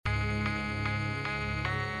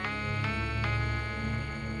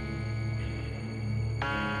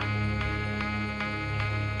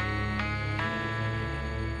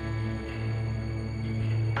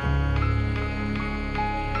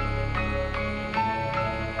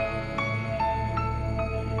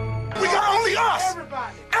be us.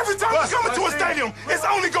 Every time we come into a stadium, it's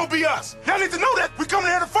only gonna be us. Y'all need to know that. We come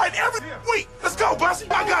here to fight every week. Let's go, Bussy.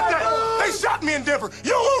 I got that. They shot me in Denver.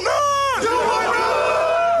 You want none. You want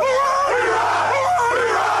none.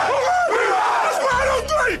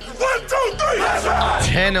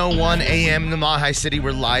 10:01 a.m. in the Mile City.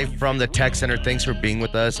 We're live from the Tech Center. Thanks for being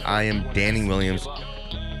with us. I am Danny Williams,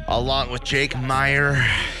 along with Jake Meyer.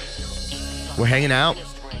 We're hanging out.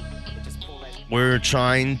 We're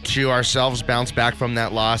trying to ourselves bounce back from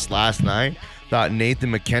that loss last night. Thought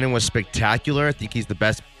Nathan McKinnon was spectacular. I think he's the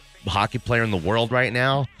best hockey player in the world right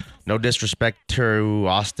now. No disrespect to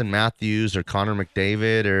Austin Matthews or Connor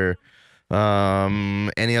McDavid or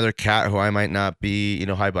any other cat who I might not be,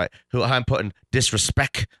 who I'm putting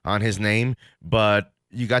disrespect on his name, but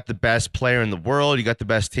you got the best player in the world. You got the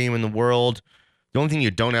best team in the world. The only thing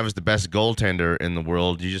you don't have is the best goaltender in the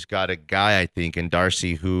world. You just got a guy, I think, in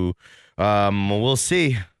Darcy who, we'll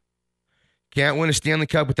see. Can't win a Stanley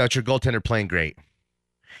Cup without your goaltender playing great.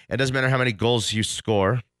 It doesn't matter how many goals you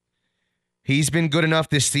score. He's been good enough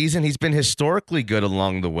this season. He's been historically good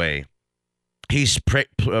along the way. He's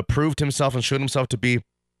proved himself and showed himself to be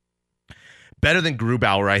better than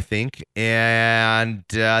Grubauer, I think. And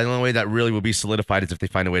the only way that really will be solidified is if they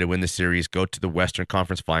find a way to win the series, go to the Western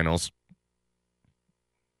Conference Finals.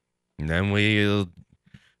 And then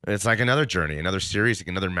it's like another journey, another series,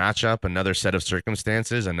 another matchup, another set of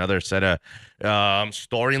circumstances, another set of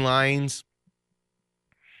storylines.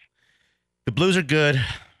 The Blues are good.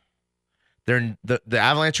 The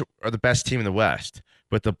Avalanche are the best team in the West.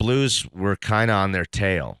 But the Blues were kind of on their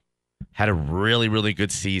tail. Had a really, really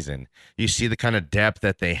good season. You see the kind of depth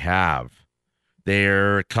that they have.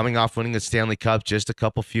 They're coming off winning the Stanley Cup just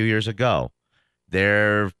a few years ago.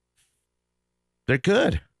 They're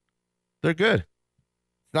good. They're good.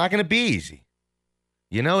 It's not going to be easy.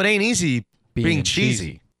 It ain't easy being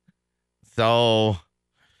cheesy. So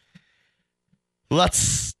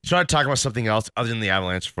let's try to talk about something else other than the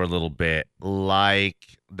Avalanche for a little bit. Like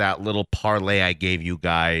that little parlay I gave you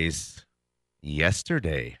guys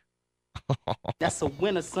yesterday. That's a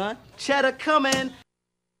winner, son. Cheddar coming.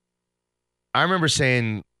 I remember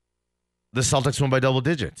saying the Celtics won by double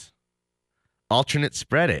digits. Alternate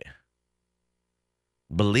spread it.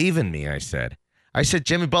 Believe in me, I said.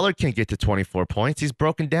 Jimmy Butler can't get to 24 points. He's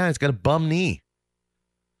broken down. He's got a bum knee.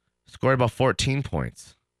 Scored about 14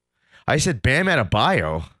 points. I said Bam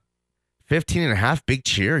Adebayo, 15 and a half, big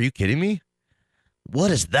cheer. Are you kidding me?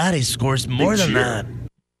 What is that? He scores more than that.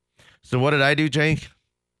 So what did I do, Jake?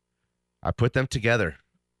 I put them together.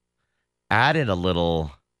 Added a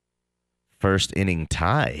little first inning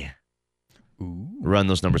tie. Ooh. Run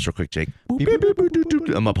those numbers real quick, Jake.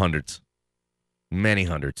 I'm up hundreds. Many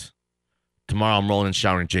hundreds. Tomorrow I'm rolling and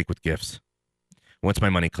showering Jake with gifts. Once my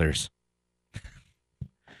money clears.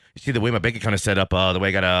 You see the way my bank account is set up, the way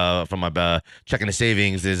I got from my checking the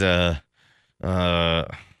savings is remember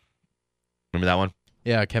that one?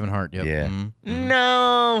 Yeah, Kevin Hart. Yep. Yeah. Mm-hmm.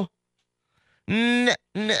 No,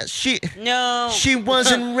 she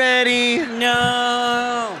wasn't ready.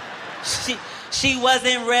 No, she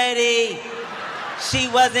wasn't ready. She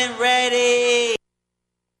wasn't ready.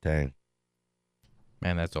 Dang,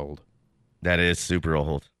 man, that's old. That is super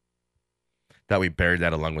old. Thought we buried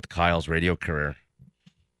that along with Kyle's radio career.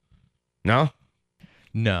 No.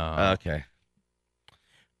 Okay.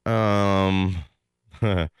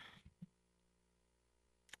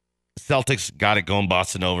 Celtics got it going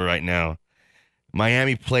Boston over right now.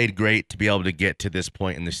 Miami played great to be able to get to this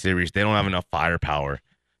point in the series. They don't have enough firepower.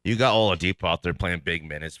 You got Oladipo out there playing big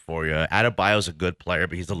minutes for you. Adebayo's a good player,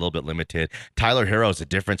 but he's a little bit limited. Tyler Herro's a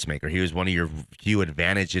difference maker. He was one of your few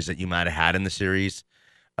advantages that you might have had in the series.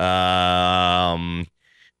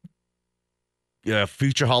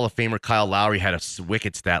 Future Hall of Famer Kyle Lowry had a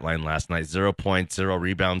wicked stat line last night. 0 points, 0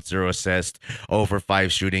 rebounds, 0 assists, 0 for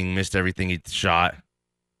 5 shooting, missed everything he shot.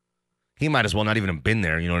 He might as well not even have been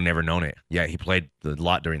there, never known it. Yeah, he played a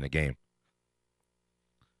lot during the game.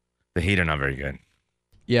 The Heat are not very good.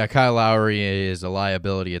 Yeah, Kyle Lowry is a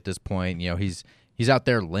liability at this point. He's out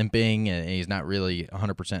there limping and he's not really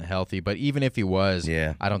 100% healthy. But even if he was,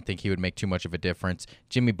 I don't think he would make too much of a difference.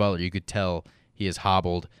 Jimmy Butler, you could tell he is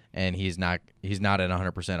hobbled and he's not at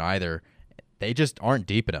 100% either. They just aren't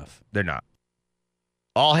deep enough. They're not.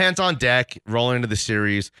 All hands on deck, rolling into the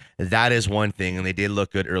series. That is one thing, and they did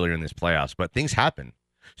look good earlier in this playoffs. But things happen.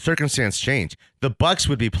 Circumstance change. The Bucks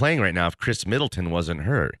would be playing right now if Chris Middleton wasn't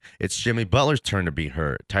hurt. It's Jimmy Butler's turn to be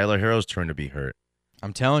hurt. Tyler Herro's turn to be hurt.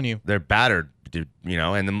 I'm telling you. They're battered, dude,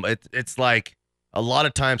 and it's like a lot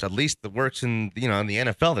of times, at least it works in, in the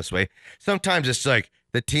NFL this way. Sometimes it's like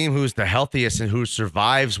the team who's the healthiest and who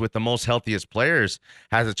survives with the most healthiest players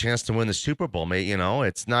has a chance to win the Super Bowl.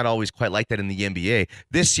 It's not always quite like that in the NBA.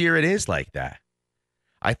 This year it is like that.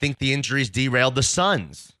 I think the injuries derailed the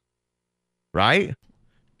Suns, right?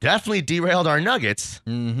 Definitely derailed our Nuggets.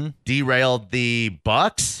 Mm-hmm. Derailed the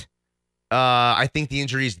Bucks. I think the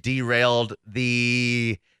injuries derailed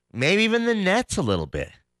maybe even the Nets a little bit.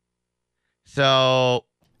 So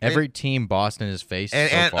every team Boston has faced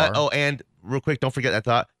so far. And real quick, don't forget that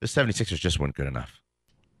thought. The 76ers just weren't good enough.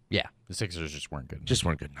 Yeah, the Sixers just weren't good enough. Just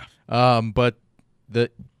weren't good enough. But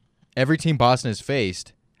every team Boston has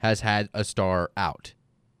faced has had a star out.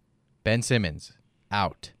 Ben Simmons,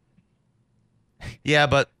 out. Yeah,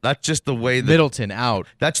 but that's just the way Middleton, out.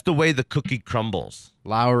 That's the way the cookie crumbles.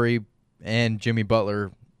 Lowry and Jimmy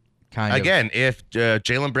Butler kind of. Again, if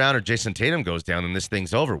Jaylen Brown or Jason Tatum goes down, then this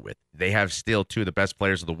thing's over with. They have still two of the best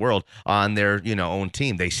players of the world on their own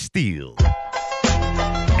team. They steal.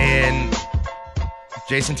 And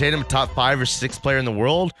Jason Tatum, a top 5 or 6 player in the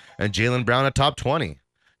world, and Jaylen Brown, a top 20.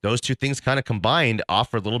 Those two things kind of combined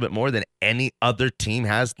offer a little bit more than any other team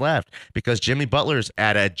has left because Jimmy Butler's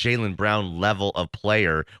at a Jaylen Brown level of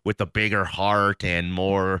player with a bigger heart and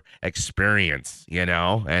more experience, and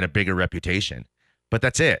a bigger reputation. But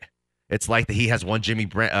that's it. It's like that he has one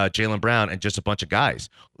Jaylen Brown and just a bunch of guys.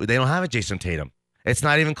 They don't have a Jason Tatum. It's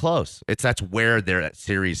not even close. That's where their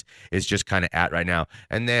series is just kind of at right now.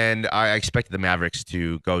 And then I expected the Mavericks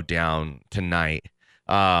to go down tonight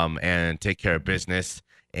and take care of business.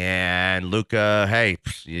 And Luka, hey,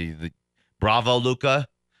 bravo, Luka.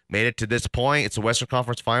 Made it to this point. It's a Western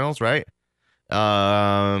Conference Finals, right?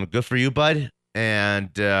 Good for you, bud. And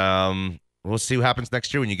we'll see what happens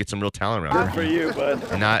next year when you get some real talent around. Good for you,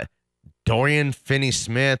 bud. Not Dorian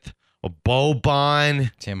Finney-Smith,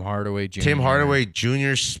 Boban, Tim Hardaway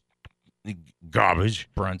Jr. Garbage.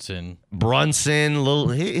 Brunson,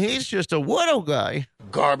 he's just a widow guy.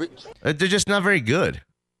 Garbage. They're just not very good.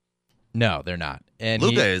 No, they're not. And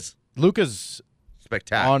Luka's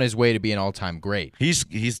spectacular, on his way to be an all-time great. He's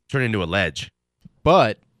turned into a ledge.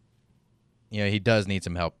 But he does need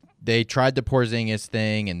some help. They tried the Porzingis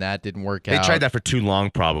thing, and that didn't work out. They tried that for too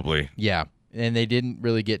long, probably. Yeah, and they didn't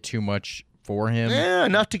really get too much for him. Yeah,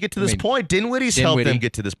 enough to get to this point. Dinwiddie's helped them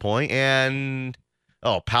get to this point, and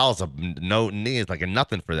Powell's he's like a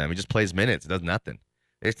nothing for them. He just plays minutes. He does nothing.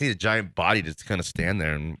 They just need a giant body to kind of stand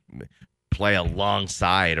there and play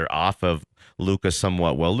alongside or off of Luka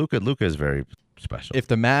somewhat well. Luka is very special. If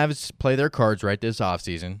the Mavs play their cards right this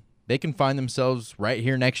offseason, they can find themselves right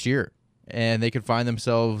here next year. And they could find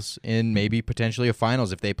themselves in maybe potentially a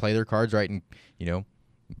finals if they play their cards right and,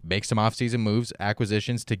 make some offseason moves,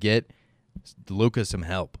 acquisitions to get Luka some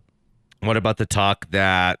help. What about the talk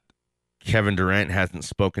that Kevin Durant hasn't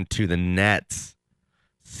spoken to the Nets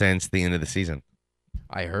since the end of the season?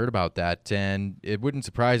 I heard about that, and it wouldn't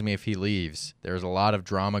surprise me if he leaves. There's a lot of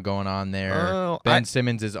drama going on there. Ben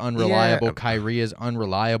Simmons is unreliable. Yeah. Kyrie is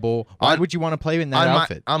unreliable. Why would you want to play in that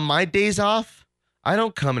outfit? On my days off, I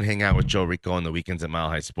don't come and hang out with Joe Rico on the weekends at Mile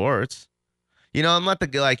High Sports. I'm not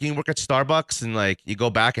you work at Starbucks and you go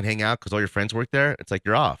back and hang out because all your friends work there. It's like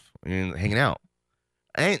you're off. You're hanging out.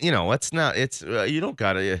 You don't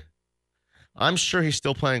got to. I'm sure he's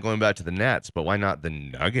still planning on going back to the Nets, but why not the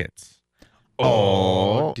Nuggets?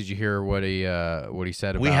 Oh, did you hear what he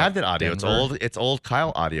said about? We have that audio. Denver? It's old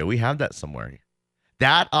Kyle audio. We have that somewhere.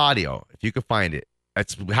 That audio, if you could find it,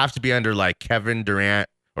 it have to be under Kevin Durant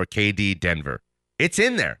or KD Denver. It's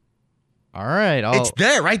in there. All right, it's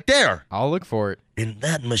there, right there. I'll look for it in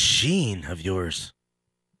that machine of yours.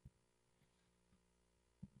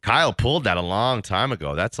 Kyle pulled that a long time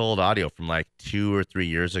ago. That's old audio from 2 or 3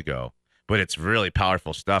 years ago, but it's really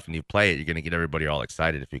powerful stuff. And you play it, you're gonna get everybody all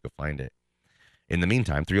excited if you could find it. In the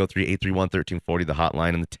meantime, 303-831-1340, the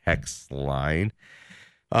hotline and the text line.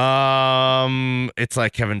 It's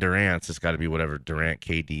like Kevin Durant's. It's got to be whatever Durant,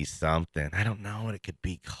 KD, something. I don't know what it could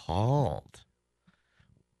be called.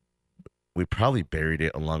 We probably buried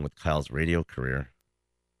it along with Kyle's radio career.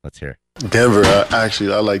 Let's hear it. Denver, I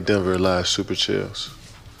like Denver a lot. Super chills.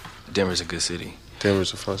 Denver's a good city.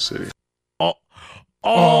 Denver's a fun city. Woo!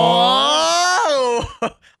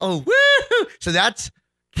 So that's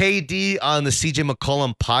KD on the CJ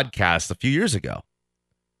McCollum podcast a few years ago.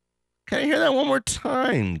 Can I hear that one more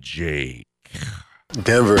time, Jake?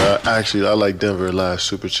 Denver, I like Denver a lot.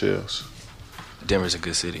 Super chills. Denver's a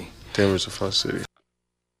good city. Denver's a fun city.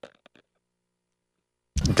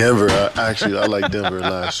 Denver, I like Denver a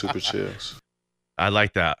lot. Super chills. I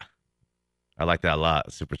like that. I like that a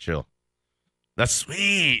lot. Super chill. That's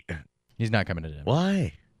sweet. He's not coming to Denver.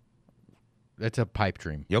 Why? That's a pipe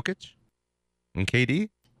dream. Jokic and KD?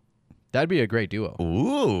 That'd be a great duo.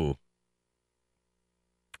 Ooh.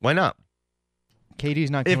 Why not?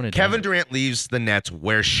 KD's not going to If Kevin Durant leaves the Nets,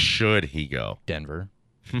 where should he go? Denver.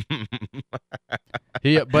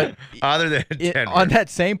 But other than Denver. On that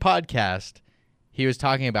same podcast, he was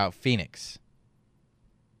talking about Phoenix.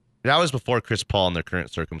 That was before Chris Paul and their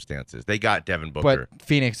current circumstances. They got Devin Booker. But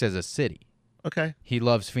Phoenix as a city. Okay. He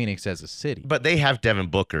loves Phoenix as a city. But they have Devin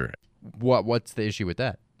Booker. What's the issue with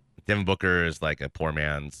that? Devin Booker is like a poor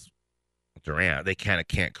man's Durant. They kind of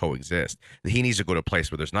can't coexist. He needs to go to a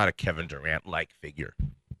place where there's not a Kevin Durant-like figure.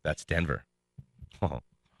 That's Denver.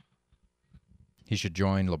 He should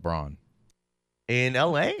join LeBron. In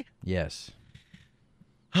L.A.? Yes.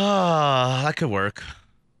 That could work.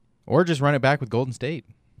 Or just run it back with Golden State.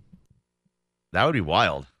 That would be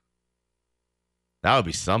wild. That would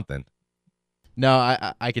be something. No,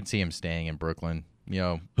 I can see him staying in Brooklyn.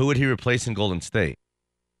 Who would he replace in Golden State?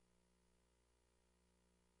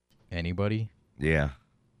 Anybody? Yeah.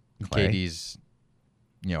 Clay. KD's,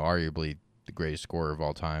 arguably the greatest scorer of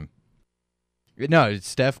all time. No, it's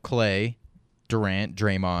Steph, Clay, Durant,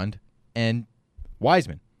 Draymond, and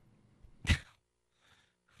Wiseman.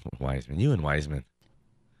 Wiseman. You and Wiseman.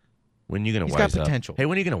 When are you going to wise up? He's got potential. Hey,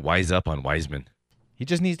 when are you going to wise up on Wiseman? He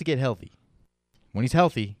just needs to get healthy. When he's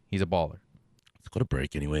healthy, he's a baller. Let's go to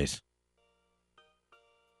break anyways.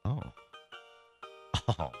 Oh.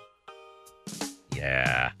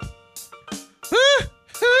 Yeah.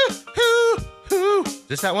 Is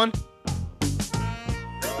this that one?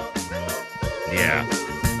 Yeah.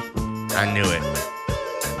 I knew it.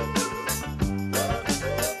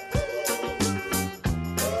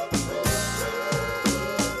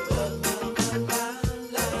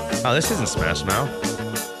 Oh, this isn't Smash Mouth.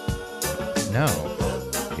 No.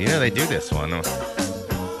 They do this one.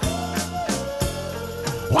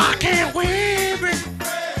 Why can't we be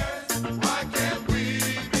friends? Why can't we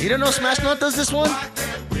be You don't know Smash Mouth does this one?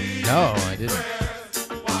 No, I didn't.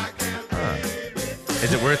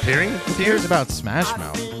 Is it worth hearing? Who cares about Smash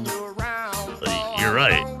Mouth? You're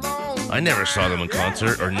right. I never saw them in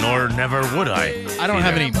concert, nor never would I. I don't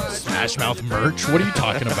have any Smash Mouth merch. What are you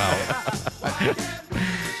talking about?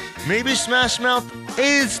 Maybe Smash Mouth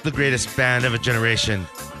is the greatest band of a generation.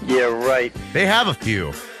 Yeah, right. They have a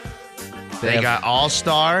few. They got All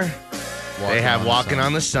Star. They have Walking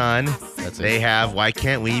on the Sun. They have Why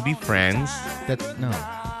Can't We Be Friends? No.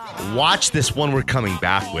 Watch this one we're coming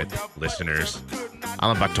back with, listeners.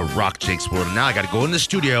 I'm about to rock Jake's world, and now I got to go in the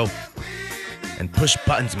studio and push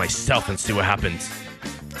buttons myself and see what happens.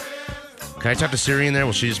 Can I talk to Siri in there?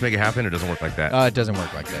 Will she just make it happen, or doesn't work like that? It doesn't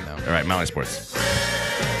work like that, no. All right, Mountain Sports.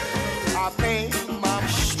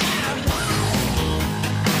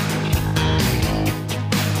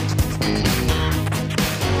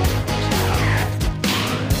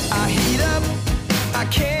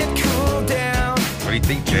 What do you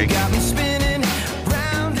think, Jake?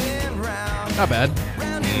 Not bad.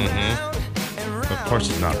 Mm-hmm. Of course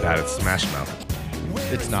it's not bad. It's Smash Mouth.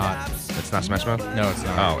 It's not. It's not Smash Mouth? No, it's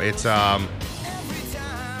not. Oh, it's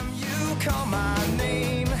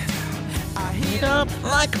heat up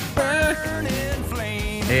like a burning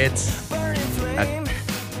flame. It's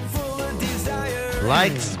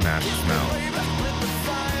like Smash Mouth.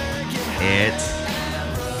 It's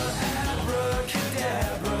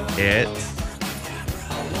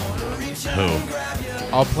who?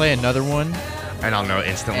 I'll play another one, and I'll know it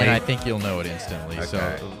instantly. And I think you'll know it instantly. Okay. So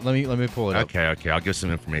let me pull it up. Okay. I'll give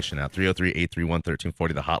some information out.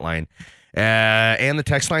 303-831-1340, the hotline. And the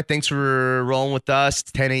text line. Thanks for rolling with us.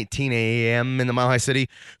 It's 10:18 a.m. in the Mile High City.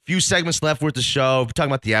 Few segments left worth the show. We're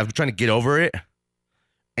talking about the Avs. We're trying to get over it.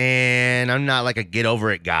 And I'm not like a get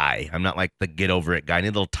over it guy. I'm not like the get over it guy. I need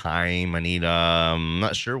a little time. I need, I'm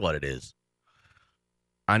not sure what it is.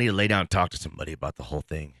 I need to lay down and talk to somebody about the whole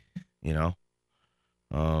thing, you know?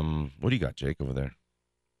 What do you got, Jake, over there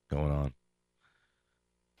going on?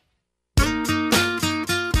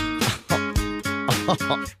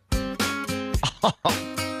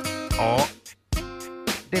 Oh.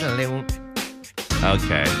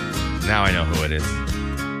 Okay. Now I know who it is.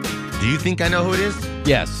 Do you think I know who it is?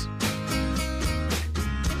 Yes.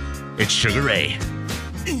 It's Sugar Ray.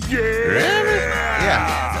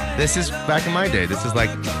 Yeah. This is back in my day. This is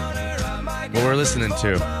like what we're listening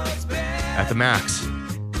to at the Max.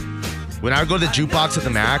 When I would go to the jukebox at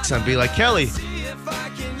the Max, I'd be like, Kelly,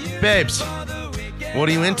 babes, what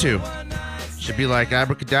are you into? She'd be like,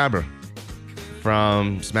 Abracadabra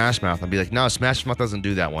from Smash Mouth. I'd be like, no, Smash Mouth doesn't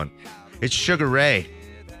do that one. It's Sugar Ray,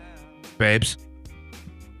 babes.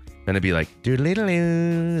 Then it'd be like, doodle-doo.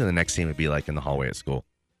 And the next scene would be like in the hallway at school.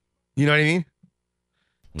 You know what I mean?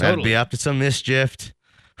 Totally. I'd be up to some mischief,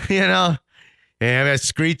 you know? And I'd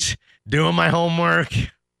screech Doing my homework.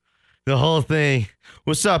 The whole thing.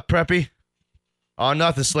 What's up, Preppy? Oh,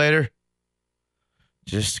 nothing, Slater.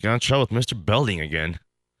 Just got in trouble with Mr. Belding again.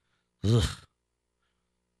 Ugh.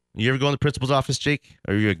 You ever go in the principal's office, Jake?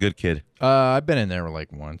 Or are you a good kid? I've been in there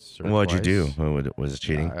like once or What'd twice. you do? Was it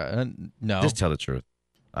cheating? No. Just tell the truth.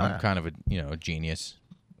 I'm kind of a genius.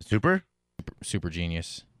 Super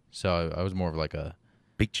genius. So I was more of like a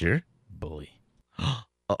big cheer bully.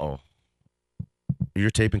 Uh-oh. You're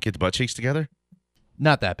taping kids' butt cheeks together?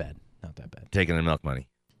 Not that bad. Taking their milk money?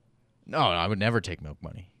 No, I would never take milk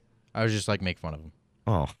money. I was just like make fun of them.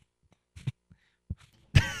 Oh.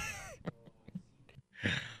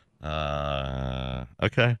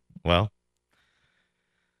 Okay. Well,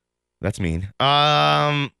 that's mean.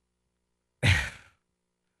 I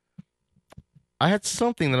had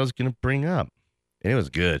something that I was going to bring up, and it was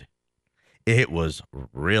good. It was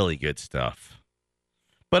really good stuff.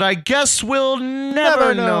 But I guess we'll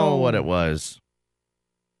never know what it was.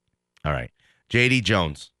 All right. J.D.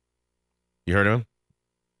 Jones. You heard of him?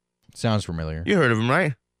 Sounds familiar. You heard of him,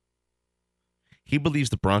 right? He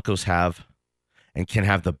believes the Broncos have and can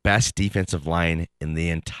have the best defensive line in the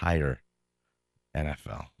entire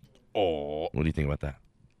NFL. Oh. What do you think about that?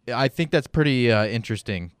 I think that's pretty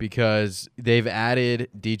interesting because they've added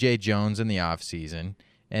DJ Jones in the offseason,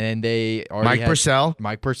 and then they already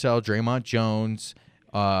Mike Purcell, Draymond Jones,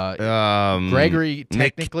 Gregory,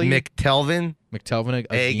 technically. McTelvin.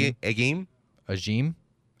 Agim. I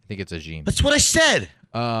think it's Agim. That's what I said.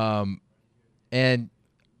 And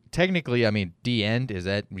technically, I mean, D-end, is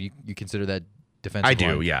that, you consider that defensive I do,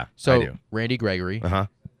 line? yeah. So, I do. Randy Gregory. Uh-huh.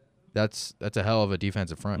 That's a hell of a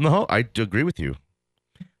defensive front. No, I agree with you.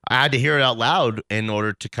 I had to hear it out loud in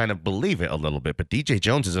order to kind of believe it a little bit. But DJ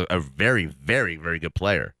Jones is a very, very, very good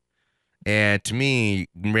player. And to me,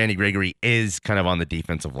 Randy Gregory is kind of on the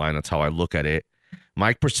defensive line. That's how I look at it.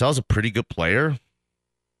 Mike Purcell's a pretty good player.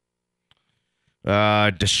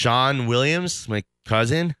 Deshaun Williams, my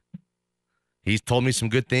cousin, he's told me some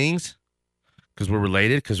good things because we're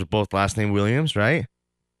related, because we're both last name Williams, right?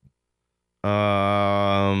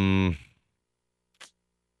 I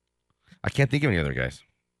can't think of any other guys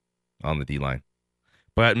on the D-line.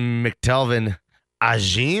 But McTelvin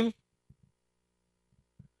Agim,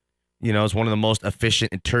 is one of the most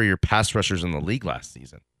efficient interior pass rushers in the league last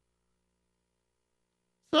season.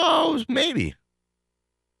 So maybe,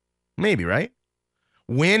 right?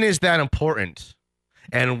 When is that important?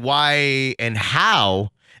 And why and how,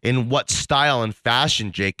 in what style and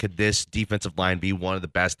fashion, Jake, could this defensive line be one of the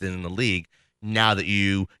best in the league now that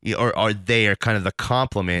they are kind of the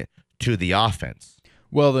complement to the offense?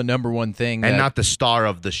 Well, the number one thing. And not the star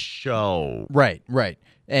of the show. Right.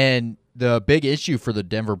 And the big issue for the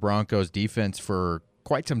Denver Broncos defense for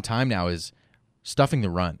quite some time now is stuffing the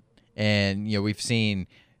run. And, we've seen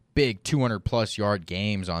big 200-plus yard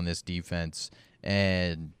games on this defense.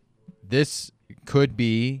 And this could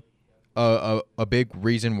be a big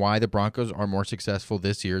reason why the Broncos are more successful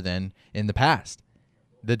this year than in the past.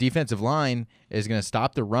 The defensive line is going to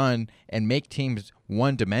stop the run and make teams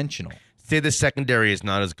one-dimensional. Say the secondary is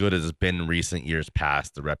not as good as it's been in recent years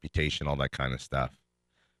past, the reputation, all that kind of stuff.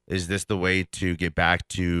 Is this the way to get back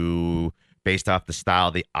to, based off the style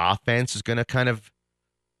the offense is going to kind of,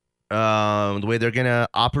 the way they're going to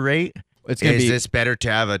operate? Is this better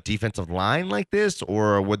to have a defensive line like this,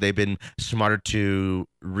 or would they been smarter to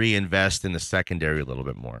reinvest in the secondary a little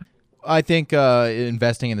bit more? I think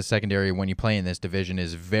investing in the secondary when you play in this division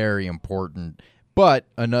is very important, but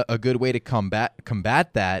a good way to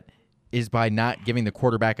combat that is by not giving the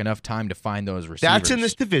quarterback enough time to find those receivers. That's in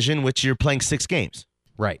this division, which you're playing 6 games.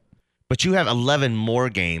 Right. But you have 11 more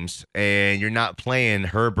games, and you're not playing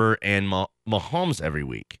Herbert and Mahomes every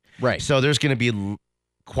week. Right. So there's going to be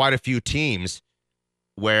quite a few teams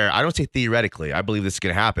where, I don't say theoretically, I believe this is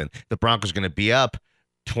going to happen. The Broncos are going to be up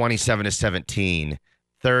 27-17,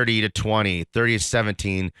 30-20,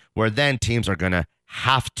 30-17, where then teams are going to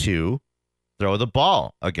have to throw the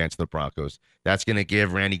ball against the Broncos. That's going to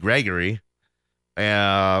give Randy Gregory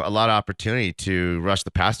a lot of opportunity to rush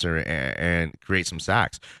the passer and create some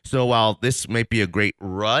sacks. So while this might be a great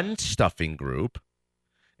run-stuffing group,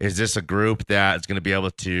 is this a group that is going to be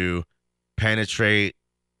able to penetrate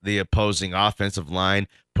the opposing offensive line,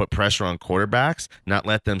 put pressure on quarterbacks, not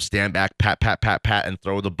let them stand back, pat, and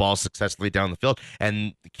throw the ball successfully down the field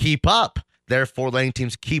and keep up, therefore letting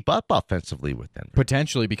teams keep up offensively with them?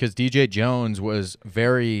 Potentially, because DJ Jones was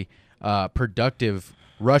very productive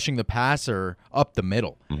rushing the passer up the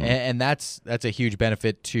middle. Mm-hmm. And that's a huge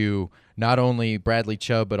benefit to not only Bradley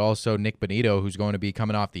Chubb, but also Nick Bonito, who's going to be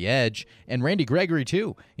coming off the edge, and Randy Gregory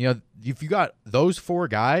too. If you got those 4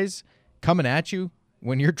 guys coming at you,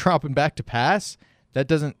 when you're dropping back to pass, that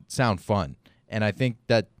doesn't sound fun. And I think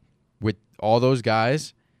that with all those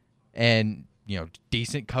guys and,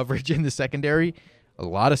 decent coverage in the secondary, a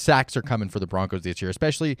lot of sacks are coming for the Broncos this year,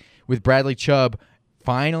 especially with Bradley Chubb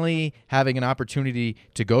finally having an opportunity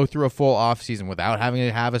to go through a full offseason without having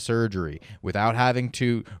to have a surgery, without having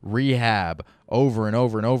to rehab over and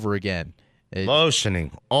over and over again.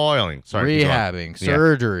 Lotioning, oiling, rehabbing,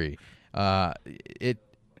 surgery.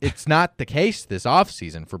 It's not the case this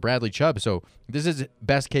offseason for Bradley Chubb, so this is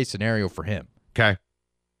best case scenario for him. Okay.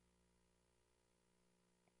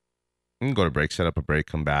 We can go to break, set up a break,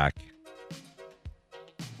 come back.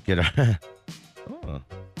 Get a... oh.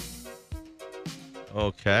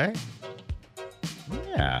 Okay.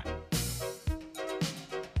 Yeah.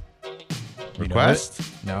 Request?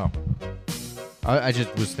 No. I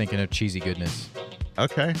just was thinking of cheesy goodness.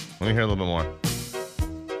 Okay. Let me hear a little bit more.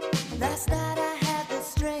 Last night I had the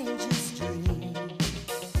strangest dream.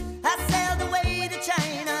 I sailed away to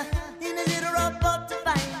China in a little rowboat to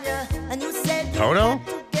find you. And you said Toto?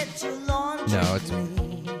 No,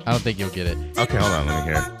 I don't think you'll get it. Okay, hold on. Let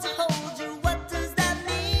me hear.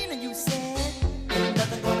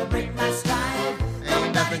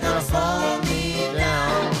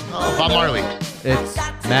 Oh, Bob Marley. It's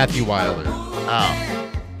Matthew Wilder. Oh.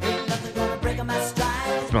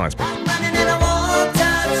 Smell like spice.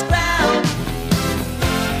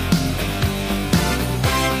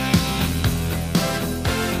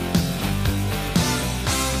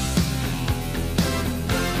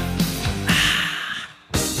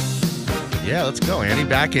 Yeah, let's go. Andy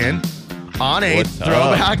back in on a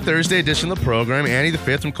Throwback Thursday edition of the program. Andy the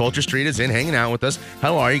Fifth from Culture Street is in, hanging out with us.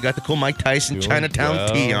 How are you? Got the cool Mike Tyson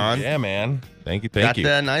Chinatown tee on. Yeah, man. Thank you. Got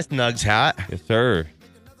the nice Nugs hat. Yes, sir.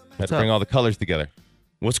 Had to bring all the colors together.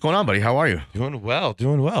 What's going on, buddy? How are you? Doing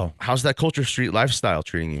well. How's that Culture Street lifestyle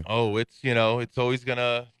treating you? Oh, it's always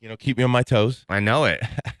gonna keep me on my toes. I know it.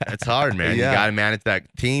 It's hard, man. Yeah. You got to manage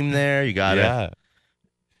that team there. You got to. Yeah.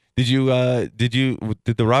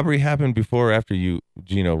 Did the robbery happen before or after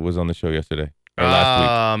Gino was on the show yesterday or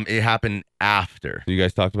last week? It happened after. So you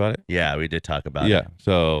guys talked about it? Yeah, we did talk about it. Yeah.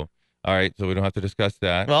 So, all right. So we don't have to discuss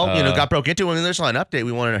that. Well, got broke into. When there's an update,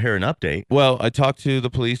 we wanted to hear an update. Well, I talked to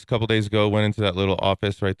the police a couple days ago. Went into that little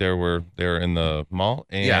office right there where they're in the mall,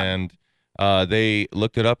 and they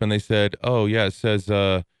looked it up and they said, "Oh yeah, it says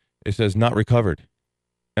not recovered."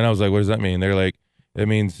 And I was like, "What does that mean?" They're like, "It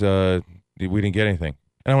means we didn't get anything."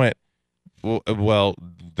 And I went, well,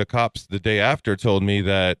 the cops the day after told me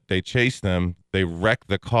that they chased them, they wrecked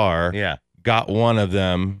the car, got one of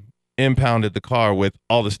them, impounded the car with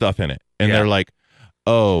all the stuff in it. And they're like,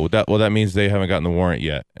 oh, that means they haven't gotten the warrant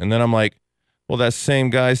yet. And then I'm like, well, that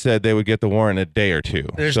same guy said they would get the warrant in a day or two.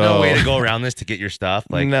 There's no way to go around this to get your stuff.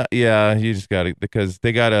 You just got to, because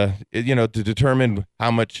they got to, to determine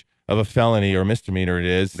how much of a felony or misdemeanor it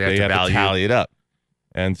is, they have to tally it up.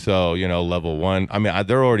 And so, level 1, I mean,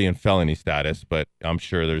 they're already in felony status, but I'm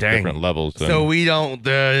sure there's different levels. So we don't,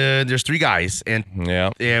 there's 3 guys, and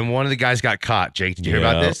one of the guys got caught. Jake, did you hear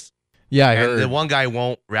about this? Yeah, I heard. The one guy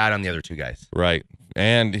won't rat on the other 2 guys. Right.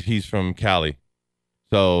 And he's from Cali.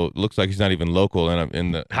 So it looks like he's not even local.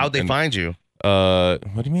 How'd they find you? What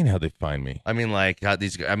do you mean how'd they find me? I mean, like, why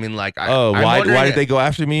did they go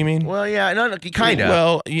after me, you mean? Well, yeah, no, kind of.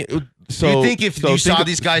 Well, so you think if you saw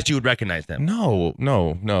these guys, you would recognize them?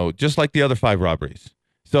 No. Just like the other 5 robberies.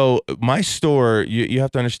 So my store, you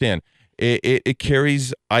have to understand, it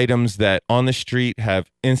carries items that on the street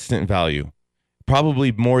have instant value,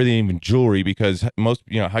 probably more than even jewelry, because most,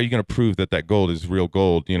 how are you going to prove that gold is real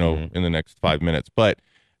gold, in the next 5 minutes? But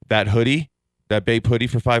that hoodie, that Bape hoodie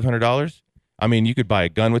for $500, I mean, you could buy a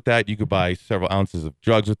gun with that. You could buy several ounces of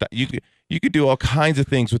drugs with that. You could do all kinds of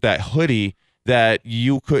things with that hoodie that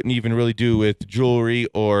you couldn't even really do with jewelry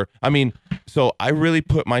so I really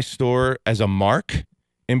put my store as a mark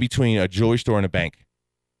in between a jewelry store and a bank.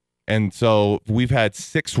 And so we've had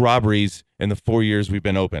 6 robberies in the 4 years we've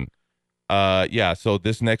been open. So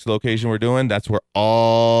this next location we're doing, that's where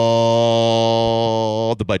all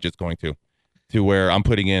the budget's going to where I'm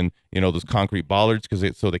putting in, those concrete bollards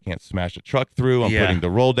so they can't smash a truck through. I'm putting the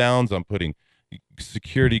roll downs. I'm putting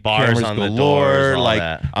security bars cameras on galore. The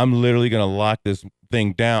doors, I'm literally going to lock this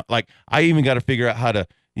thing down. Like, I even got to figure out how to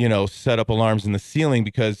set up alarms in the ceiling,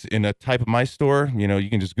 because in a type of my store, you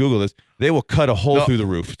can just Google this. They will cut a hole through the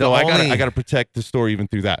roof. So I got to protect the store even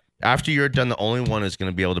through that. After you're done, the only one who's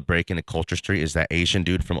going to be able to break into Culture Street is that Asian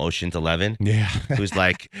dude from Ocean's 11. Yeah. Who's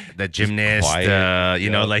like the gymnast,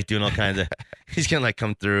 like doing all kinds of. He's going to like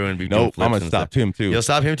come through and be doing flips. I'm going to stop him too. You'll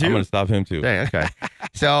stop him too? I'm going to stop him too. Dang, okay.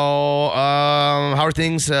 So, how are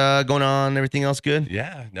things going on? Everything else good?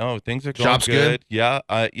 Yeah. No, things are going Shop's good? Yeah.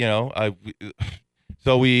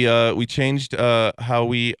 So we changed how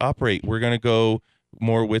we operate. We're going to go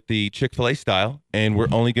more with the Chick-fil-A style, and we're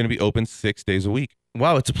only going to be open 6 days a week.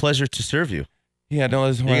 Wow, it's a pleasure to serve you. Yeah, no,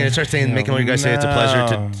 that's why. You're going to start saying, making all you guys say it's a pleasure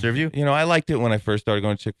to serve you? I liked it when I first started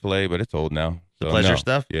going to Chick-fil-A, but it's old now. The pleasure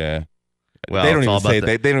stuff? Yeah. Well, they don't even say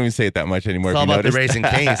they don't even say it that much anymore. It's all about the Raising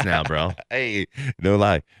Cane's now, bro. Hey, no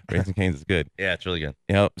lie, Raising Cane's is good. Yeah, it's really good.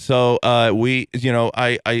 So we,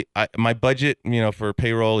 my budget, for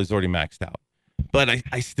payroll is already maxed out, but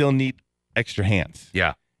I still need extra hands.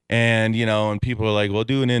 Yeah. And, and people are like, well,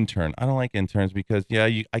 do an intern. I don't like interns because,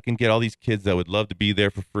 I can get all these kids that would love to be there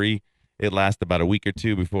for free. It lasts about a week or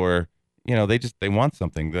two before, they want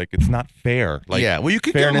something. Like, it's not fair. Like, yeah, well, you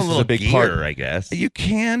could give them a little big gear, part. I guess. You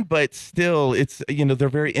can, but still, it's, they're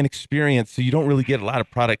very inexperienced, so you don't really get a lot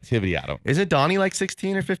of productivity out of them. Isn't Donnie like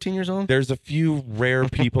 16 or 15 years old? There's a few rare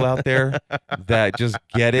people out there that just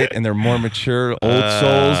get it, and they're more mature, old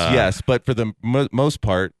souls, yes. But for the most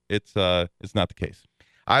part, it's not the case.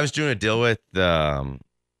 I was doing a deal with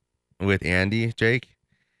Andy, Jake,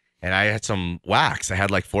 and I had some wax. I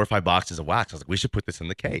had like 4 or 5 boxes of wax. I was like, we should put this in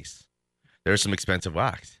the case. There's some expensive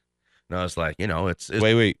wax. And I was like, it's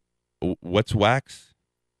wait. What's wax?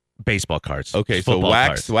 Baseball cards. Okay, so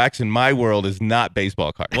wax in my world is not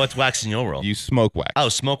baseball cards. What's wax in your world? You smoke wax. Oh,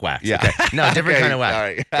 smoke wax. Yeah. Okay. No, different kind of wax. All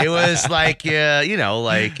right. It was like,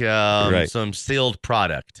 Right. some sealed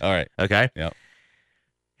product. All right. Okay. Yep.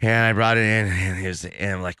 And I brought it in,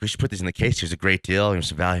 and I'm like, we should put this in the case. Here's a great deal. Here's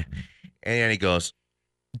some value. And then he goes,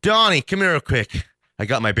 Donnie, come here real quick. I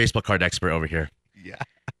got my baseball card expert over here. Yeah.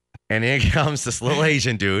 And in comes this little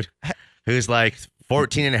Asian dude who's like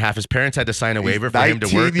 14 and a half. His parents had to sign a waiver for him to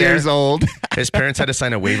work there. 19 years old. His parents had to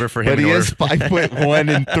sign a waiver for him. But he is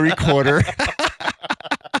 5'1" and 3/4.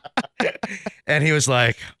 And he was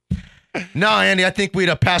like, no, Andy, I think we'd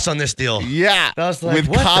pass on this deal. Yeah. I was like, with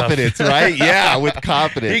what confidence, right? Yeah, with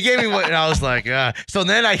confidence. He gave me what, and I was like, so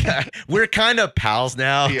then we're kind of pals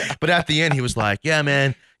now. Yeah. But at the end, he was like, yeah,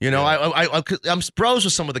 man, I'm bros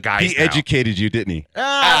with some of the guys. He educated you, didn't he?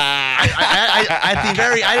 I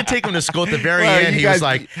had to take him to school at the very end. He was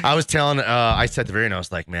like, I said at the very end, I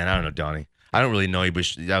was like, man, I don't know, Donnie. I don't really know you, but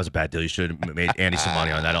that was a bad deal. You should have made Andy some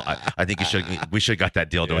money on that. I think we should have got that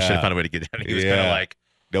deal. We should have found a way to get that. He was kind of like,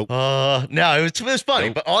 nope. No, it was funny.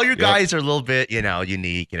 Nope. But all your guys are a little bit,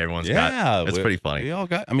 unique, and everyone's got. It's pretty funny. We all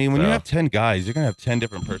got. I mean, when you have 10 guys, you're gonna have 10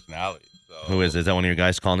 different personalities. So. Who is? Is that one of your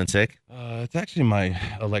guys calling in sick? It's actually my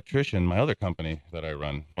electrician, my other company that I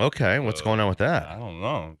run. Okay, what's going on with that? I don't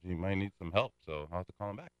know. He might need some help, so I'll have to call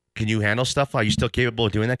him back. Can you handle stuff? Are you still capable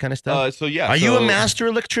of doing that kind of stuff? Are you a master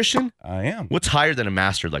electrician? I am. What's higher than a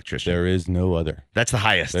master electrician? There is no other. That's the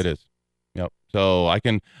highest. It is. Yep. So I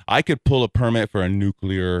could pull a permit for a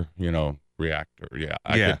nuclear, reactor. Yeah.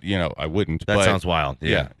 I wouldn't. That sounds wild.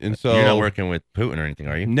 Yeah. And so you're not working with Putin or anything,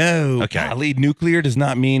 are you? No. Okay. Golly, nuclear does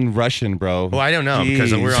not mean Russian, bro. Well, I don't know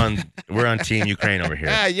because we're on Team Ukraine over here.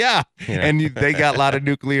 Yeah. And they got a lot of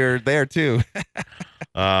nuclear there too.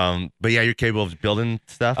 But yeah, you're capable of building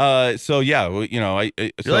stuff. You're like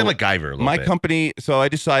MacGyver a little my bit. company. So I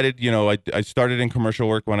decided, I started in commercial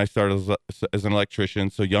work when I started as an electrician.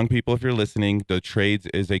 So young people, if you're listening, the trades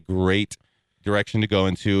is a great direction to go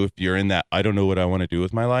into. If you're in that, I don't know what I want to do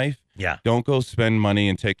with my life. Yeah. Don't go spend money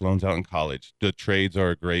and take loans out in college. The trades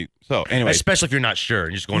are great. So anyway, especially if you're not sure,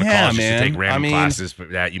 you're just going to college just to take random classes for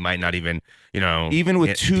that you might not even, even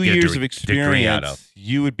with 2 years of experience,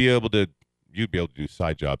 you'd be able to do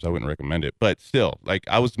side jobs. I wouldn't recommend it, but still, like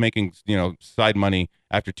I was making, side money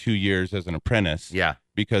after 2 years as an apprentice. Yeah.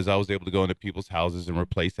 Because I was able to go into people's houses and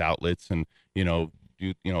replace outlets and,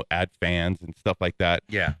 add fans and stuff like that.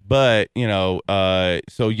 Yeah. But,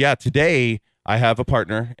 today I have a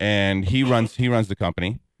partner and he runs the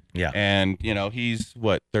company. Yeah. And, he's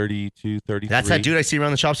what, 32, 33. That's that dude I see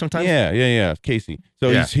around the shop sometimes? Yeah. Casey. So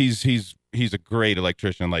yeah. he's a great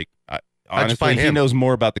electrician. Like, honestly, he knows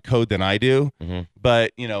more about the code than I do. Mm-hmm.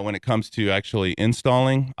 But, when it comes to actually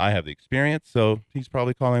installing, I have the experience. So he's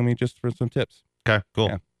probably calling me just for some tips. Okay,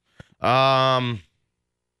 cool. Yeah.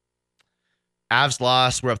 Avs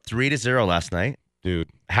lost. We're up 3-0 last night. Dude.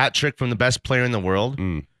 Hat trick from the best player in the world.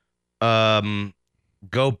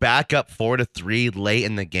 Go back up 4-3 late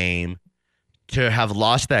in the game to have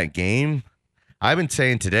lost that game, I've been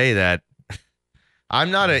saying today that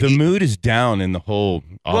I'm not The mood is down in the whole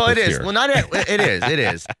office. Well, it is. Here. Well, not it is. It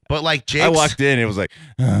is. But like Jake's, I walked in, it was like,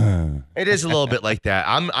 it is a little bit like that.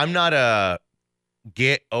 I'm not a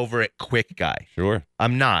get over it quick guy. Sure.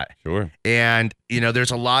 I'm not. Sure. And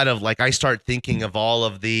there's a lot of like I start thinking of all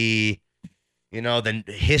of the the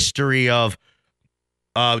history of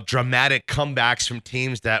dramatic comebacks from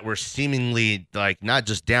teams that were seemingly like not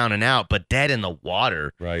just down and out, but dead in the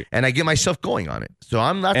water. Right. And I get myself going on it. So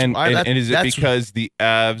I'm not. And is it because the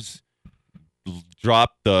Avs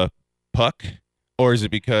dropped the puck, or is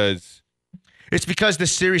it because? It's because the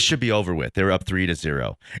series should be over with. They were up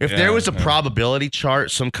 3-0. If there was a probability chart,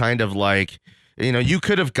 some kind of like, you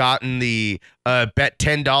could have gotten the bet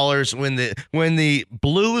 $10 when the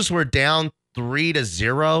Blues were down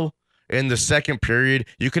 3-0 in the second period.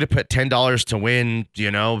 You could have put $10 to win,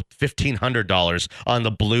 $1,500 on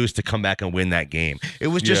the Blues to come back and win that game. It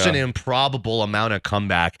was just an improbable amount of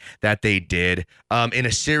comeback that they did in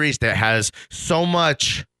a series that has so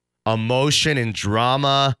much emotion and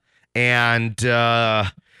drama. And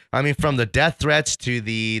from the death threats to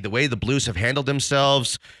the way the Blues have handled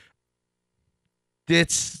themselves,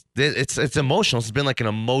 it's emotional. It's been like an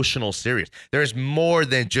emotional series. There's more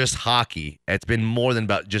than just hockey. It's been more than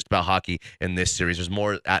just about hockey in this series. There's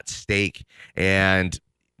more at stake, and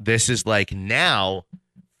this is like now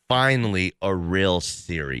finally a real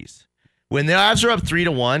series. When the Avs are up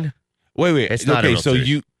 3-1, wait, it's not okay. a real So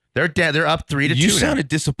series. They're up 3-2. You sounded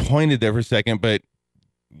disappointed there for a second, but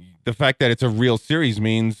the fact that it's a real series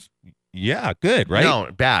means, good, right?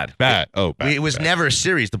 No, bad. Bad. Oh, bad. It was bad. never a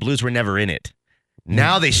series. The Blues were never in it.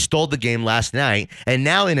 Now they stole the game last night, and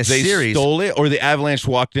now in a series. They stole it, or the Avalanche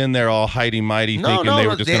walked in there all mighty, thinking they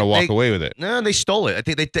were just going to walk away with it? No, they stole it. I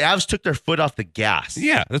think the Avs took their foot off the gas.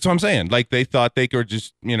 Yeah, that's what I'm saying. Like, they thought they could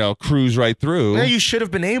just, cruise right through. No, you should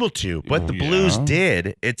have been able to, but the Blues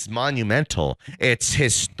did. It's monumental. It's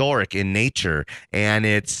historic in nature, and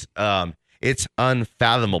it's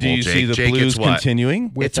unfathomable. Do you Jake. see the Jake, Blues it's what?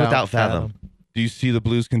 continuing? It's without fathom. Do you see the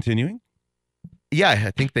Blues continuing? Yeah,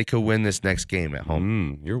 I think they could win this next game at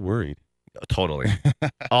home. You're worried. Totally.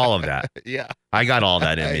 All of that. Yeah. I got all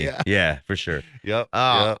that in me. Yeah, for sure. Yep.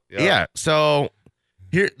 Yeah. So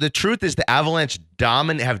here, the truth is the Avalanche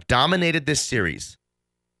have dominated this series,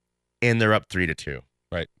 and they're up 3-2.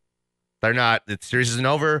 Right. They're not. The series isn't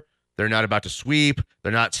over. They're not about to sweep.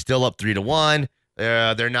 They're not still up 3-1.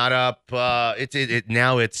 They're not up. Now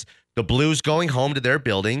it's the Blues going home to their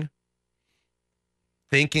building,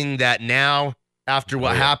 thinking that now after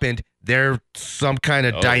what happened, there's some kind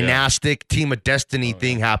of dynastic team of destiny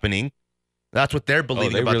thing happening. That's what they're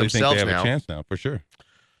believing about really themselves think they have now. a chance now, for sure.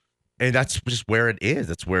 And that's just where it is.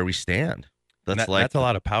 That's where we stand. That's a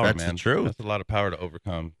lot of power, that's man. The truth. That's a lot of power to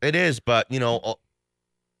overcome. It is, but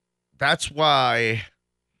that's why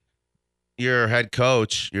your head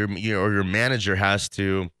coach, your manager has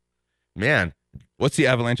to, man. What's the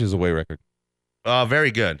Avalanche's away record?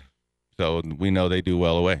 Very good. So we know they do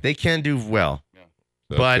well away. They can do well,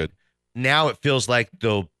 So but good. now it feels like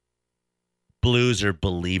the Blues are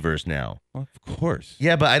believers now. Well, of course.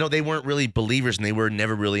 Yeah, but they weren't really believers, and they were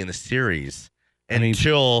never really in the series I mean,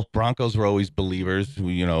 until Broncos were always believers.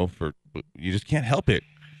 You just can't help it.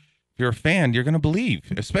 If you're a fan, you're going to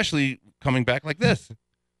believe, especially coming back like this.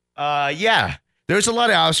 Yeah. There's a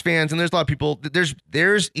lot of Avs fans, and there's a lot of people.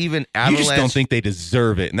 There's even Avalanche. You just don't think they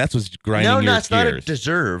deserve it, and that's what's grinding your gears. No, it's not a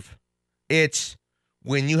deserve. It's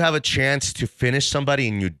when you have a chance to finish somebody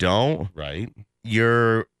and you don't. Right.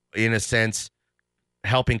 You're, in a sense,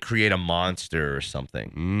 helping create a monster or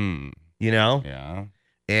something. Yeah.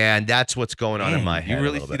 And that's what's going on in my head. You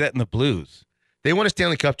really see that in the Blues. They won a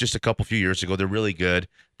Stanley Cup just a few years ago. They're really good.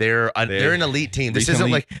 They're an elite team. This isn't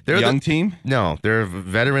like they're young team. No, they're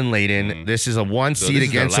veteran laden. This is a 1 seed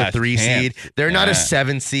against a 3 seed. They're not a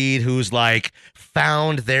 7 seed who's like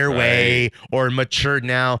found their way or matured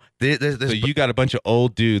now. So you got a bunch of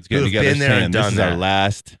old dudes getting together been there saying, and "This done is that. our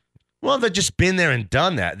last." Well, they've just been there and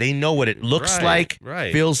done that. They know what it looks like,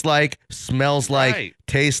 feels like, smells like,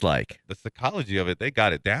 tastes like. The psychology of it, they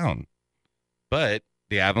got it down. But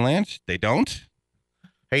the Avalanche, they don't.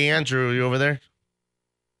 Hey, Andrew, are you over there?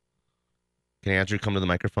 Can Andrew come to the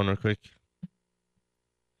microphone real quick?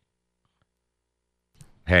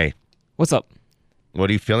 Hey. What's up? What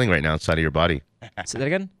are you feeling right now inside of your body? Say that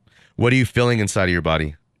again? What are you feeling inside of your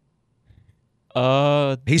body?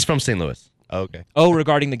 He's from St. Louis. Okay. Oh,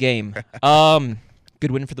 regarding the game.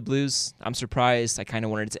 Good win for the Blues. I'm surprised. I kind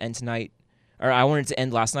of wanted it to end tonight. Or I wanted it to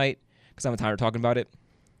end last night because I'm tired of talking about it.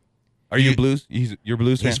 Are you Blues? You're a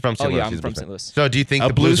Blues fan? He's from St. Louis. Yeah, I'm He's from St. Louis. So do you think a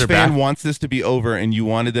the Blues are fan back? wants this to be over and you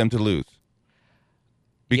wanted them to lose?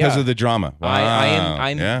 because of the drama. Wow.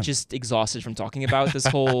 I'm just exhausted from talking about this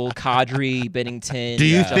whole Kadri, Bennington. Do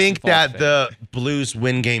you Justin think Falk that thing. the Blues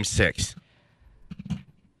win Game 6?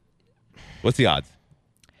 What's the odds?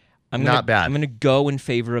 Not bad. I'm gonna go in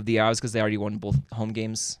favor of the Avs because they already won both home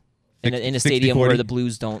games in a 60, stadium 40? where the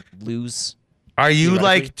Blues don't lose. Are you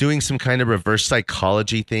theoretically. like doing some kind of reverse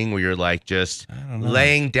psychology thing where you're like just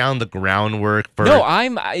laying down the groundwork for? No,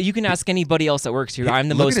 you can ask anybody else that works here. I'm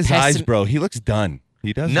the Look most at his eyes, bro. He looks done.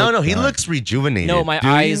 He does. No, he done. looks rejuvenated. No, my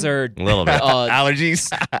eyes are a little bit allergies.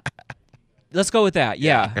 Let's go with that.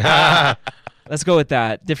 Yeah. Let's go with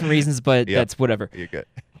that. Different reasons, but that's whatever. You're good.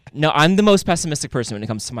 No, I'm the most pessimistic person when it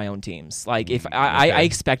comes to my own teams. Like, if I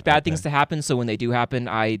expect bad things to happen, so when they do happen,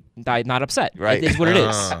 I'm not upset. Right. It is what it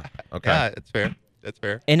is. Okay. Yeah, that's fair. That's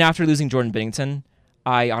fair. And after losing Jordan Bennington,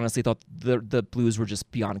 I honestly thought the Blues were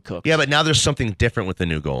just beyond cooked. Yeah, but now there's something different with the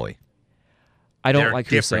new goalie. I don't they're like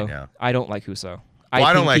different Husso. now. I don't like Husso. Well,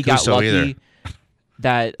 I don't think like he got Husso lucky either.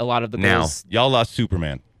 That a lot of the goals. Y'all lost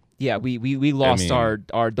Superman. Yeah, we lost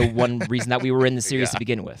the one reason that we were in the series to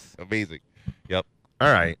begin with. Amazing. Yep.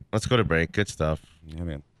 All right, let's go to break. Good stuff. Yeah,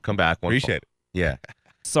 man. Come back. Appreciate it. Yeah.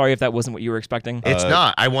 Sorry if that wasn't what you were expecting. It's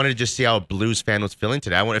not. I wanted to just see how a Blues fan was feeling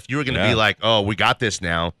today. If you were going to be like, "Oh, we got this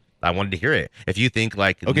now," I wanted to hear it. If you think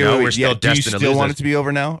like, Okay, "No, wait, we're still do you destined to lose," still want it to be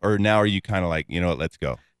over now, or now are you kind of like, you know what, let's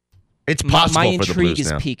go? It's possible My for the intrigue Blues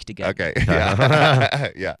is now. peaked again. Okay. Yeah.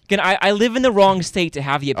 Yeah. Again, I live in the wrong state to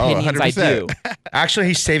have the opinions I do. 100%. Actually,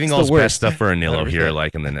 he's saving It's all the his best worst. stuff for Anilo 100%. here,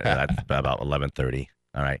 like, and then at about 11:30.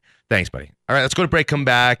 All right, thanks, buddy. All right, let's go to break. Come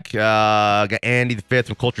back. Got Andy the Fifth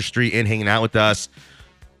from Culture Street in hanging out with us.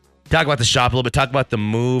 Talk about the shop a little bit. Talk about the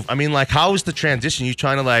move. I mean, like, how was the transition? You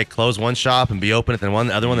trying to like close one shop and be open at the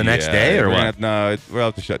other one the next day, or what? We'll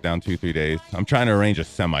have to shut down 2-3 days. I'm trying to arrange a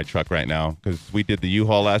semi truck right now because we did the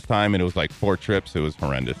U-Haul last time and it was like 4 trips. It was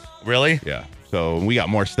horrendous. Really? Yeah. So we got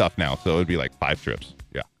more stuff now, so it'd be like 5 trips.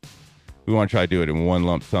 Yeah. We want to try to do it in one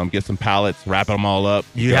lump sum. Get some pallets, wrap them all up.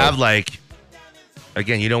 You go. have like,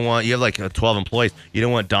 again, you have like 12 employees. You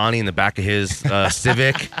don't want Donnie in the back of his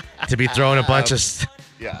Civic to be throwing a bunch of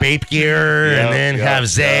Bape gear and then have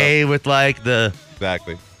Zay with like the.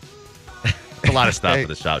 Exactly. It's a lot of stuff for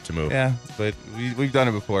the shop to move. Yeah, but we've done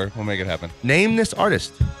it before. We'll make it happen. Name this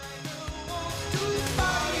artist.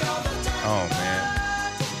 Oh,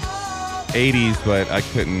 man. 80s, but I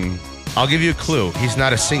couldn't. I'll give you a clue. He's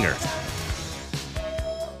not a singer.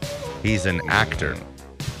 He's an actor.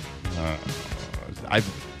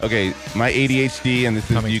 Okay, my ADHD, and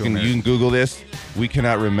this is you can Google this. We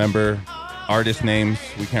cannot remember artist names.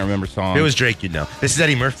 We can't remember songs. If it was Drake, you'd know. This is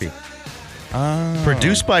Eddie Murphy.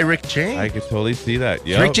 Produced by Rick James. I could totally see that.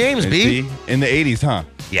 Yep. Rick James, And B. see, in the 80s, huh?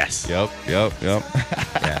 Yes. Yep.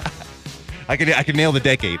 Yeah. I could nail the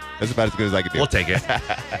decade. That's about as good as I could do. We'll take it.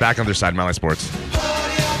 Back on their side, Mile High Sports.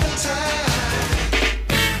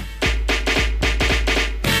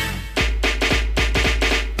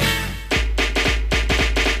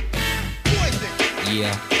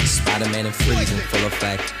 Yeah, Spider-Man and freezing full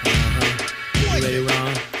effect. You ready,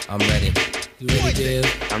 Ron? I'm ready. You ready, Dale?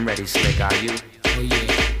 I'm ready, Slick. Are you? Oh yeah,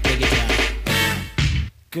 take it down.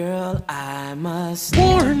 Girl, I must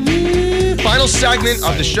warn you. Final segment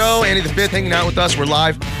of the show. Andy the Fifth hanging out with us. We're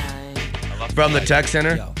live from the tech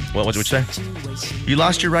center. What would you say? You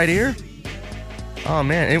lost your right ear? Oh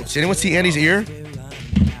man! Anyone see Andy's ear? Here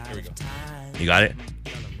we go. You got it.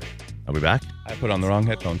 Are we back? I put on the wrong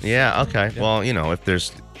headphones. Yeah. Okay. Yeah. Well, if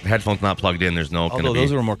there's headphones not plugged in, there's no. Although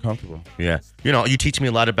those are more comfortable. Yeah. You teach me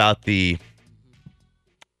a lot about the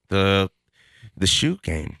shoe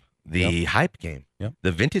game, the hype game,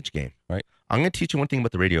 the vintage game. Right. I'm going to teach you one thing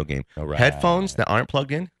about the radio game. All right. Headphones that aren't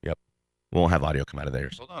plugged in. Yep. Won't have audio come out of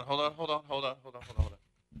theirs. Hold on.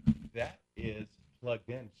 That is plugged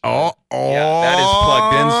in. Sir. Oh. Yeah, that is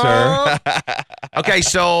plugged in, sir. Okay,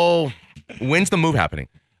 so when's the move happening?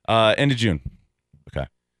 End of June. Okay.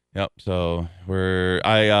 Yep. So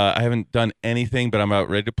I haven't done anything, but I'm about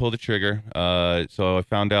ready to pull the trigger. So I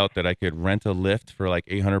found out that I could rent a lift for like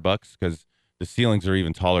 $800 because the ceilings are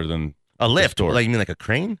even taller than a lift. The store. Like you mean like a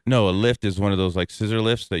crane? No, a lift is one of those like scissor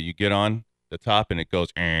lifts that you get on the top and it goes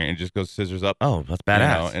and it just goes scissors up. Oh, that's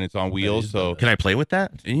badass. And it's on wheels. So can I play with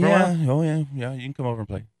that? Yeah. Oh yeah. Yeah. You can come over and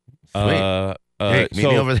play. Sweet. Hey, meet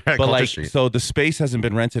me over there at Culture Street. So the space hasn't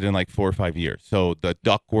been rented in like 4 or 5 years. So the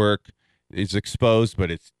ductwork is exposed, but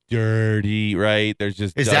it's dirty, right? There's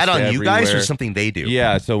just is dust that on you guys or everywhere. something they do?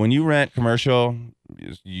 Yeah. So when you rent commercial,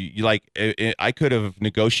 you like I could have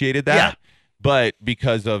negotiated that. Yeah. But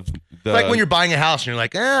because of the It's like when you're buying a house and you're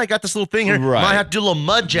like, I got this little thing here. Right. Might have to do a little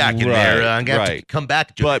mud jack in there. I'm gonna have to come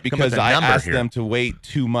back. But because I asked here. them to wait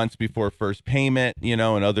 2 months before first payment, and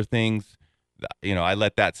other things, I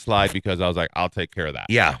let that slide because I was like, I'll take care of that.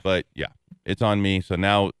 Yeah. But yeah, it's on me. So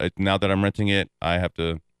now that I'm renting it, I have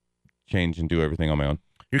to change and do everything on my own.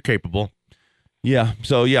 You're capable. Yeah.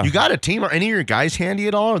 So yeah. You got a team? Are any of your guys handy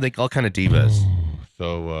at all? Or are they all kind of divas?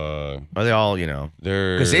 So are they all,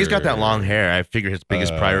 they're because Zay's got that long hair. I figure his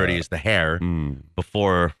biggest priority is the hair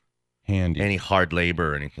before handy any hard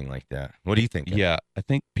labor or anything like that. What do you think? Yeah, I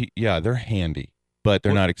think they're handy, but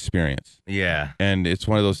they're not experienced. Yeah. And it's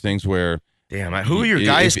one of those things where who are your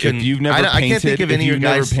guys? If you've never painted, I can't think of any of your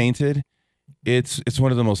guys. Never painted, it's one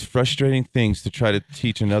of the most frustrating things to try to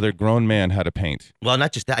teach another grown man how to paint. Well,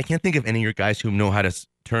 not just that. I can't think of any of your guys who know how to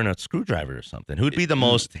turn a screwdriver or something. Who'd be the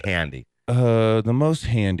most handy? The most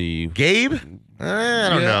handy. Gabe? I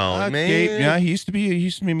don't know. Gabe, yeah, he used to be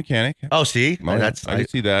a mechanic. Oh, see, I can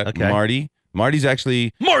see that. Okay. Marty's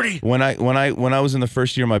actually Marty. When I was in the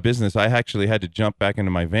first year of my business, I actually had to jump back into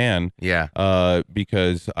my van. Yeah.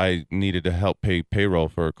 Because I needed to help pay payroll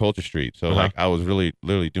for Culture Street. So like I was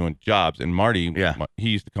literally doing jobs, and Marty, he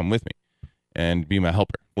used to come with me and be my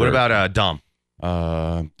helper. What about Dom?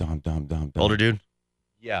 Dom. Older dude.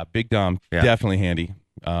 Yeah, Big Dom, definitely handy.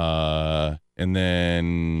 And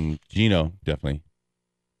then Gino, definitely.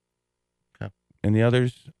 Okay. And the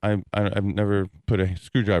others, I've never put a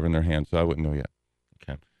screwdriver in their hand, so I wouldn't know yet.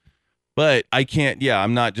 Okay. But I can't. Yeah,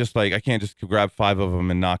 I'm not just like I can't just grab 5 of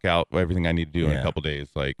them and knock out everything I need to do in a couple days.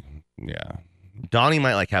 Like, yeah. Donnie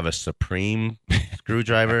might have a Supreme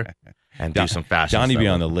screwdriver and do some fashion. Donnie stuff. be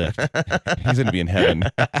on the lift. He's gonna be in heaven.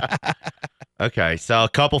 Okay, so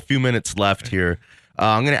a few minutes left here.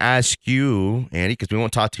 I'm going to ask you, Andy, because we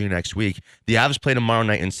won't talk to you next week. The Avs play tomorrow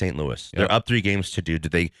night in St. Louis. Yep. They're up 3 games to do. Do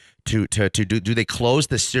they close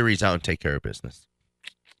the series out and take care of business?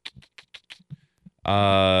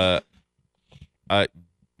 Yeah, I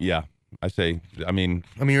say. I mean,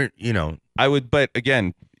 I would, but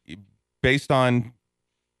again, based on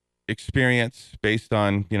experience, based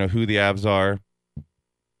on who the Avs are,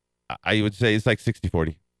 I would say it's like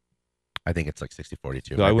 60-40. I think it's like 60-40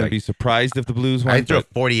 too. So I wouldn't be surprised if the Blues won. I threw a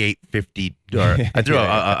 48-50, or I threw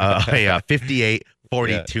a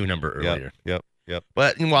 58-42 number earlier. Yep.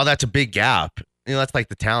 But while that's a big gap, that's like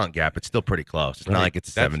the talent gap. It's still pretty close. It's not like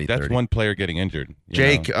it's 70-30. That's one player getting injured.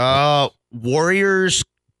 Jake, Warriors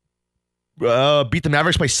beat the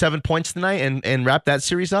Mavericks by 7 points tonight and wrap that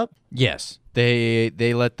series up? Yes. They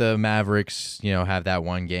let the Mavericks, have that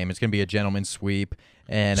one game. It's going to be a gentleman's sweep.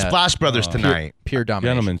 And Splash Brothers tonight. Pure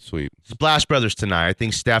domination. Gentleman's sweep. Splash Brothers tonight. I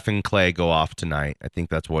think Steph and Clay go off tonight. I think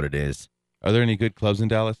that's what it is. Are there any good clubs in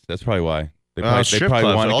Dallas? That's probably why. They strip clubs.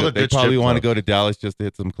 probably want to go to Dallas just to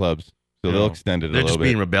hit some clubs. So they'll extend it a little bit. They're just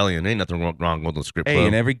being rebellion. Ain't nothing wrong with the strip club.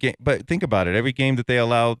 And every game, but think about it. Every game that they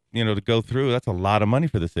allow, to go through, that's a lot of money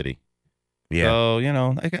for the city. Yeah. So,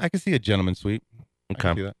 I can see a gentleman's sweep. Okay.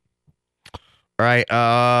 I can see that. All right.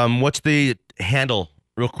 What's the handle,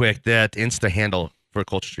 real quick, that Insta handle for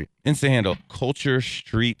Culture Street? Insta handle,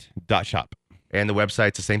 culturestreet.shop. And the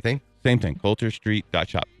website's the same thing? Same thing,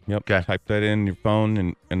 culturestreet.shop. Yep. Okay. Type that in your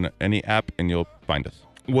phone and any app, and you'll find us.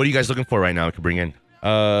 What are you guys looking for right now we can bring in?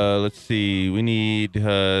 Let's see. We need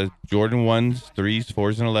Jordan 1s, 3s,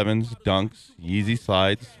 4s, and 11s, dunks, Yeezy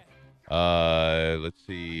slides. Let's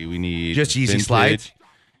see. We need just Yeezy vintage. Slides?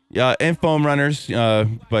 Yeah, and foam runners.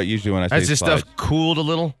 But usually when I say has this slides, stuff cooled a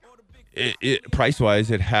little? Price-wise,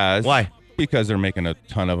 it has. Why? Because they're making a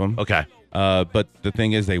ton of them. Okay. But the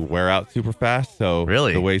thing is, they wear out super fast. So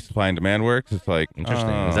really, the way supply and demand works, it's like interesting.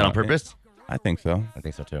 Is that on purpose? I think so. I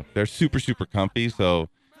think so too. They're super, super comfy. So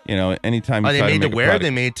anytime. Are they made to wear? Or are they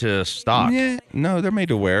made to stock? Yeah, no, they're made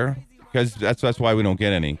to wear because that's why we don't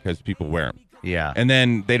get any because people wear them. Yeah. And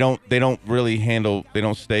then they don't really handle. They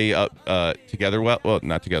don't stay up together well. Well,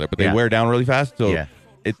 not together, but they wear down really fast. So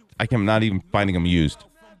I'm not even finding them used.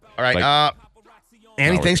 All right.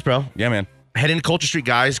 Andy, thanks, bro. Yeah, man. Head into Culture Street,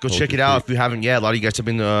 guys. Go check it out if you haven't yet. A lot of you guys have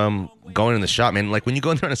been going in the shop, man. Like when you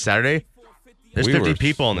go in there on a Saturday, there's 50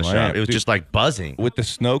 people in the shop. It was just like buzzing. With the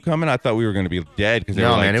snow coming, I thought we were going to be dead because it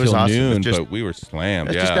was awesome. noon, but we were slammed.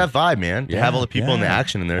 It's just that vibe, man. To have all the people in the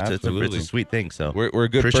action in there, it's a sweet thing. So we're a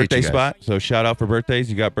good birthday spot. So shout out for birthdays.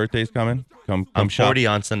 You got birthdays coming? Come I'm shop. 40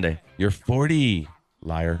 on Sunday. You're 40,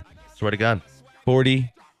 liar. Swear to God.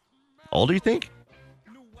 40. Older, you think?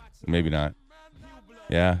 Maybe not.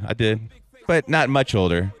 Yeah, I did. But not much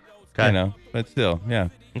older. Okay. But still, yeah.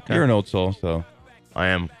 Okay. You're an old soul, so. I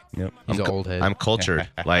am. Yep. He's an old head. I'm cultured,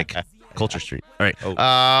 like Culture Street. All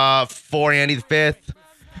right. For Andy the 5th,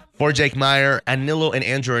 For Jake Meyer, Anilo and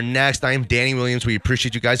Andrew are next. I am Danny Williams. We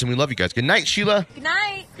appreciate you guys, and we love you guys. Good night, Sheila. Good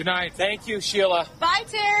night. Good night. Thank you, Sheila. Bye,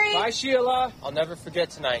 Terry. Bye, Sheila. I'll never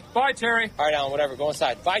forget tonight. Bye, Terry. All right, Alan, whatever. Go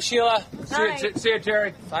inside. Bye, Sheila. See you,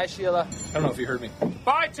 Terry. Bye, Sheila. I don't know if you heard me.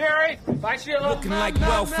 Bye, Terry. Bye, Sheila. Looking like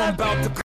wealth, I'm about to